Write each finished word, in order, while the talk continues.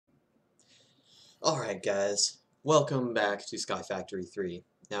Alright guys, welcome back to Sky Factory 3.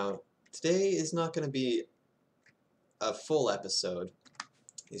 Now, today is not going to be a full episode.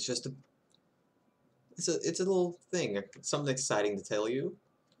 It's just it's a little thing, something exciting to tell you.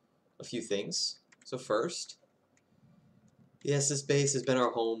 A few things. So first, yes, this base has been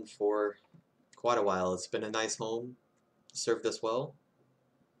our home for quite a while. It's been a nice home, served us well.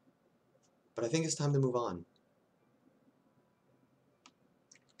 But I think it's time to move on.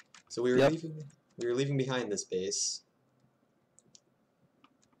 So we were leaving behind this base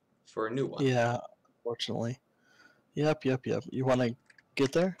for a new one. Yeah, unfortunately. Yep. You want to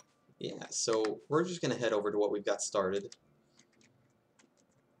get there? Yeah, so we're just going to head over to what we've got started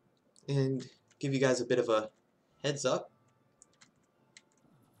and give you guys a bit of a heads up.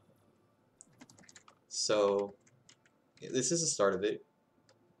 So, this is the start of it.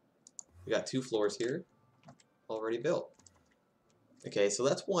 We got 2 floors here already built. Okay, so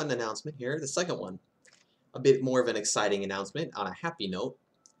that's one announcement here. The second one, a bit more of an exciting announcement on a happy note.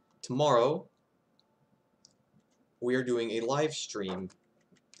 Tomorrow, we are doing a live stream.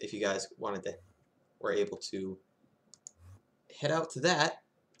 If you guys were able to head out to that.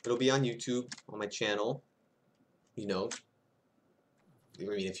 It'll be on YouTube, on my channel. You know, I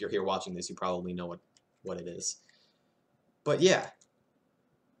mean, if you're here watching this, you probably know what it is. But yeah,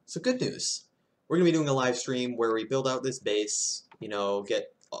 so good news. We're going to be doing a live stream where we build out this base, you know,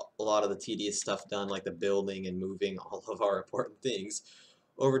 get a lot of the tedious stuff done, like the building and moving all of our important things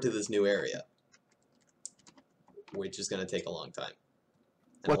over to this new area, which is going to take a long time.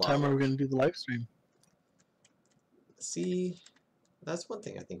 What time are we going to do the live stream? See, that's one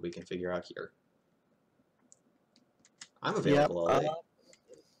thing I think we can figure out here. I'm available all day.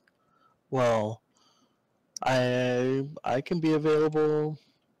 Well, I can be available,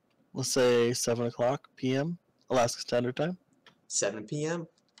 let's say 7 o'clock p.m. Alaska Standard Time. 7 p.m.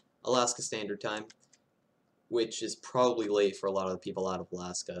 Alaska Standard Time, which is probably late for a lot of the people out of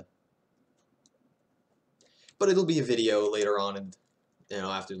Alaska. But it'll be a video later on, and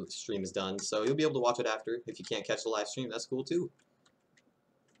after the stream is done, so you'll be able to watch it after. If you can't catch the live stream, that's cool too.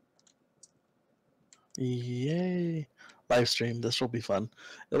 Yay! Live stream. This will be fun.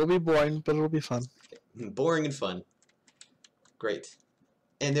 It'll be boring, but it'll be fun. Boring and fun. Great.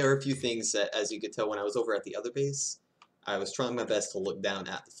 And there are a few things that, as you could tell when I was over at the other base, I was trying my best to look down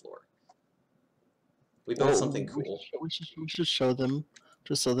at the floor. We built something cool. We should show them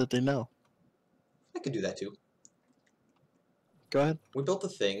just so that they know. I could do that too. Go ahead. We built a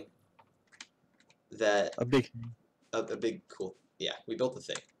thing that... A big cool... Yeah, we built a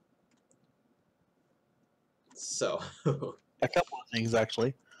thing. So... a couple of things,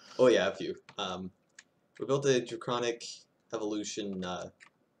 actually. Oh yeah, a few. We built a Draconic Evolution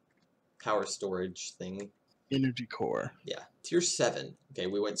power storage thing. Energy core. Yeah, tier 7. Okay,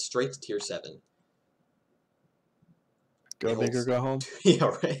 we went straight to tier 7. Go big or go home.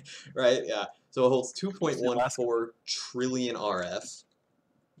 Yeah, right, yeah. So it holds 2.14 trillion RF.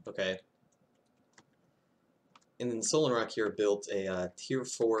 Okay. And then Solar Rock here built a tier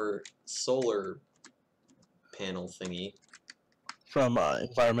 4 solar panel thingy. From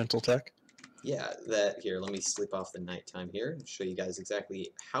Environmental Tech. Yeah, that here. Let me sleep off the nighttime here and show you guys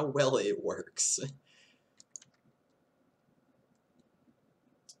exactly how well it works.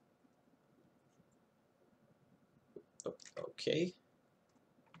 Okay.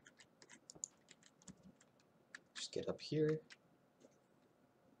 Just get up here.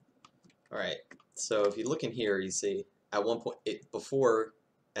 Alright, so if you look in here, you see at one point, before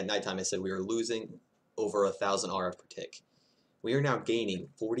at nighttime I said we were losing over 1,000 RF per tick. We are now gaining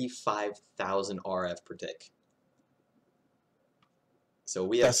 45,000 RF per tick. So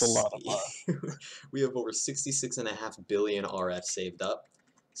we have That's a lot of RF. we have over 66.5 billion RF saved up.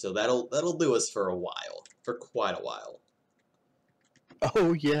 So that'll do us for a while, for quite a while.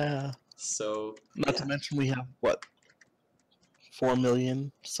 Oh yeah. So not to mention we have what, 4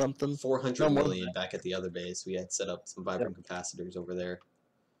 million something. 400 million back at the other base. We had set up some vibrant capacitors over there.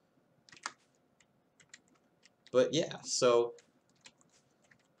 But yeah, so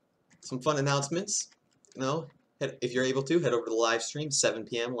some fun announcements. If you're able to, head over to the live stream, 7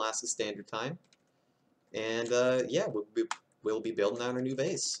 p.m. Alaska Standard Time. And yeah, we'll be building out our new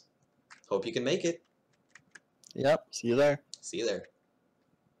base. Hope you can make it. Yep, see you there. See you there.